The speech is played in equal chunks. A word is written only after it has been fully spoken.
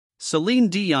Celine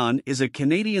Dion is a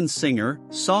Canadian singer,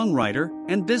 songwriter,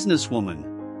 and businesswoman.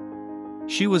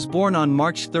 She was born on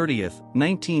March 30,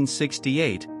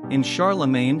 1968, in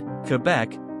Charlemagne,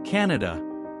 Quebec, Canada.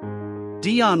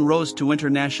 Dion rose to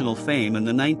international fame in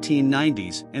the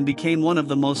 1990s and became one of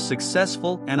the most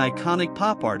successful and iconic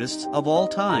pop artists of all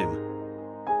time.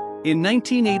 In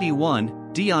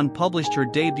 1981, Dion published her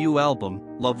debut album,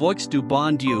 La Voix du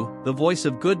Bon Dieu, The Voice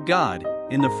of Good God,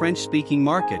 in the French-speaking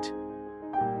market.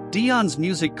 Dion's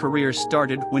music career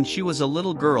started when she was a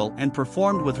little girl and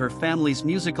performed with her family's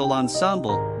musical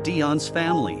ensemble, Dion's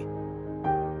Family.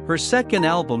 Her second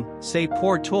album, C'est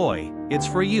pour toi, It's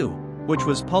for You, which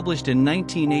was published in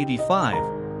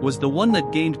 1985, was the one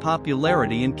that gained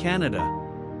popularity in Canada.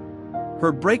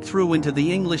 Her breakthrough into the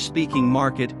English-speaking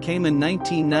market came in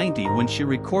 1990 when she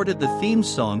recorded the theme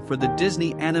song for the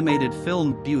Disney animated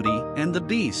film Beauty and the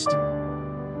Beast.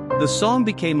 The song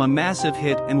became a massive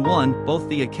hit and won both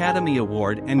the Academy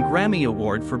Award and Grammy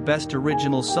Award for Best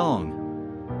Original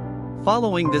Song.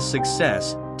 Following this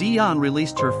success, Dion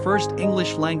released her first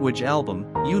English-language album,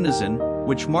 Unison,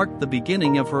 which marked the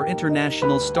beginning of her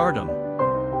international stardom.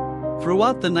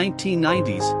 Throughout the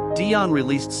 1990s, Dion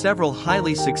released several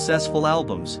highly successful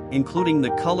albums, including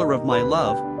The Color of My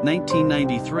Love,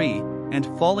 1993, and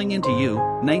Falling Into You,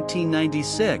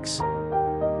 1996.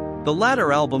 The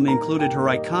latter album included her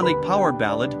iconic power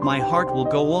ballad, My Heart Will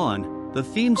Go On, the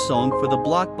theme song for the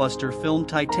blockbuster film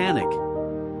Titanic.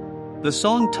 The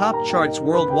song topped charts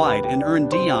worldwide and earned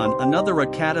Dion another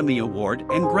Academy Award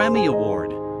and Grammy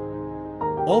Award.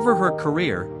 Over her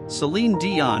career, Celine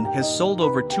Dion has sold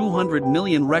over 200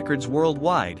 million records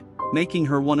worldwide, making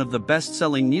her one of the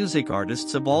best-selling music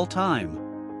artists of all time.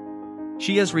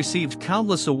 She has received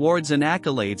countless awards and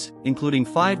accolades, including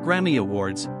 5 Grammy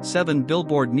Awards, 7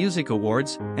 Billboard Music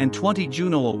Awards, and 20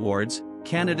 Juno Awards,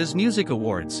 Canada's Music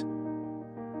Awards.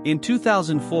 In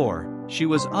 2004, she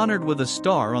was honored with a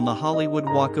star on the Hollywood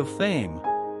Walk of Fame.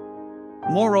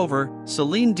 Moreover,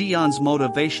 Celine Dion's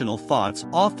motivational thoughts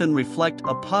often reflect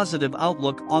a positive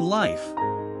outlook on life.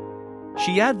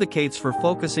 She advocates for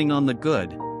focusing on the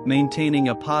good, maintaining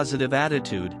a positive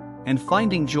attitude, and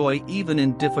finding joy even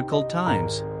in difficult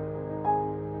times.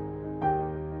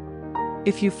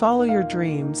 If you follow your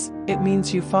dreams, it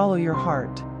means you follow your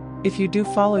heart. If you do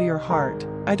follow your heart,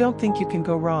 I don't think you can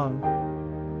go wrong.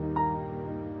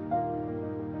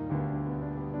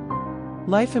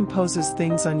 Life imposes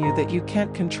things on you that you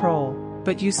can't control,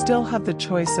 but you still have the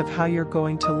choice of how you're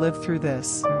going to live through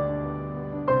this.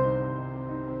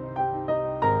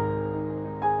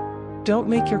 Don't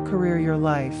make your career your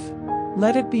life.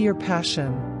 Let it be your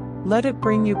passion. Let it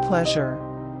bring you pleasure.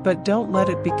 But don't let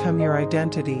it become your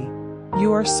identity.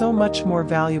 You are so much more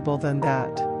valuable than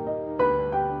that.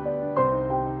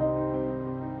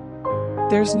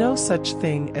 There's no such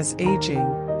thing as aging,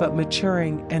 but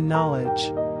maturing and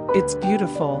knowledge. It's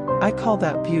beautiful, I call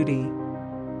that beauty.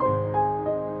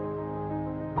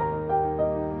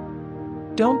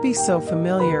 Don't be so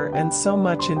familiar and so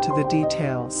much into the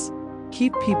details.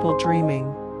 Keep people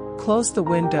dreaming. Close the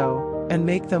window, and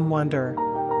make them wonder.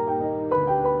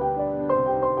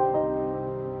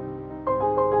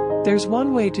 There's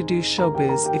one way to do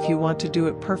showbiz if you want to do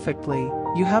it perfectly.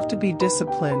 You have to be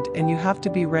disciplined and you have to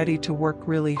be ready to work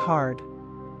really hard.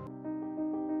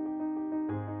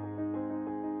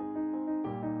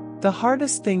 The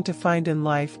hardest thing to find in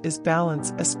life is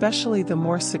balance, especially the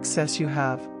more success you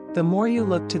have, the more you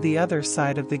look to the other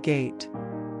side of the gate.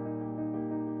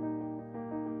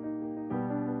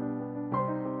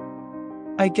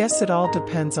 I guess it all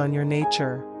depends on your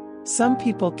nature. Some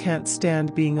people can't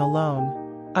stand being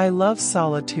alone. I love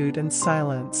solitude and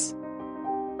silence.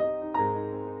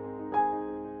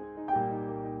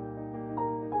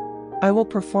 I will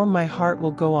perform My Heart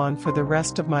Will Go On for the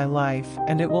rest of my life,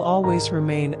 and it will always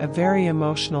remain a very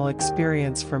emotional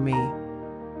experience for me.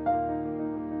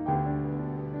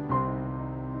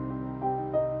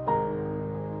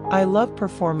 I love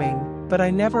performing, but I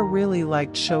never really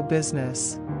liked show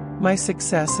business. My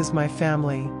success is my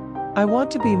family. I want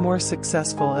to be more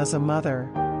successful as a mother.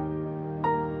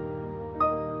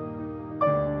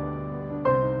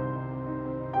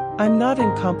 I'm not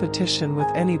in competition with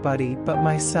anybody but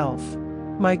myself.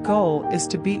 My goal is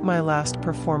to beat my last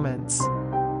performance.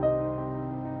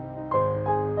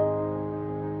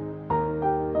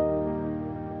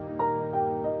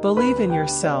 Believe in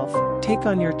yourself, take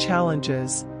on your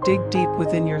challenges, dig deep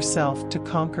within yourself to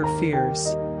conquer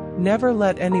fears. Never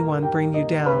let anyone bring you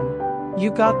down. You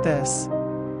got this.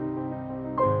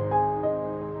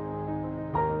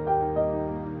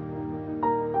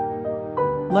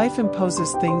 Life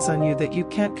imposes things on you that you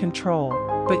can't control,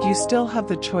 but you still have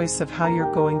the choice of how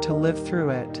you're going to live through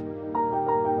it.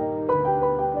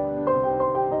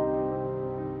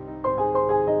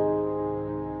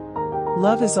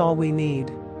 Love is all we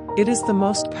need. It is the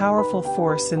most powerful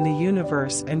force in the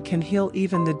universe and can heal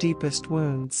even the deepest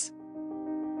wounds.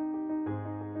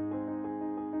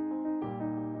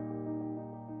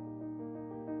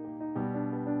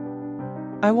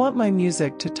 I want my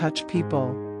music to touch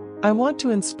people. I want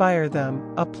to inspire them,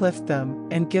 uplift them,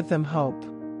 and give them hope.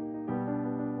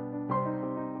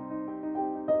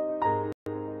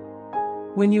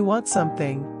 When you want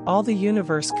something, all the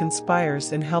universe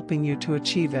conspires in helping you to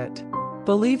achieve it.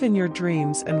 Believe in your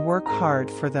dreams and work hard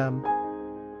for them.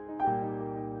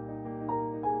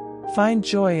 Find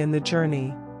joy in the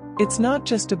journey. It's not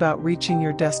just about reaching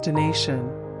your destination,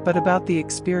 but about the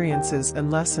experiences and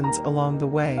lessons along the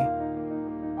way.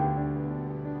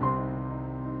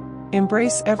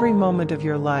 Embrace every moment of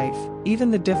your life,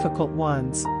 even the difficult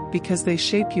ones, because they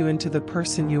shape you into the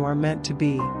person you are meant to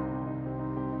be.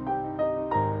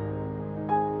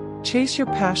 Chase your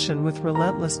passion with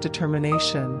relentless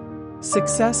determination.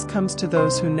 Success comes to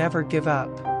those who never give up.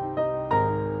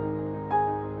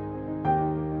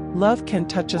 Love can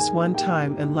touch us one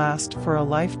time and last for a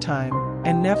lifetime,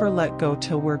 and never let go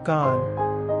till we're gone.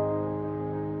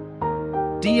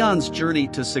 Dion's journey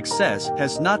to success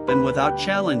has not been without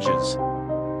challenges.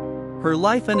 Her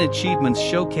life and achievements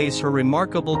showcase her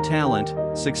remarkable talent,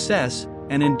 success,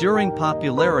 and enduring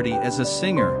popularity as a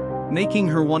singer, making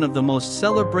her one of the most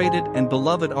celebrated and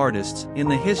beloved artists in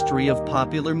the history of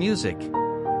popular music.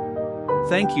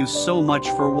 Thank you so much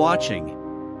for watching.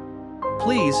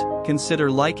 Please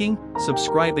consider liking,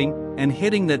 subscribing, and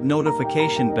hitting that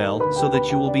notification bell so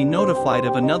that you will be notified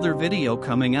of another video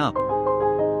coming up.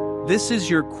 This is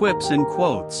your Quips and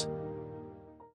Quotes.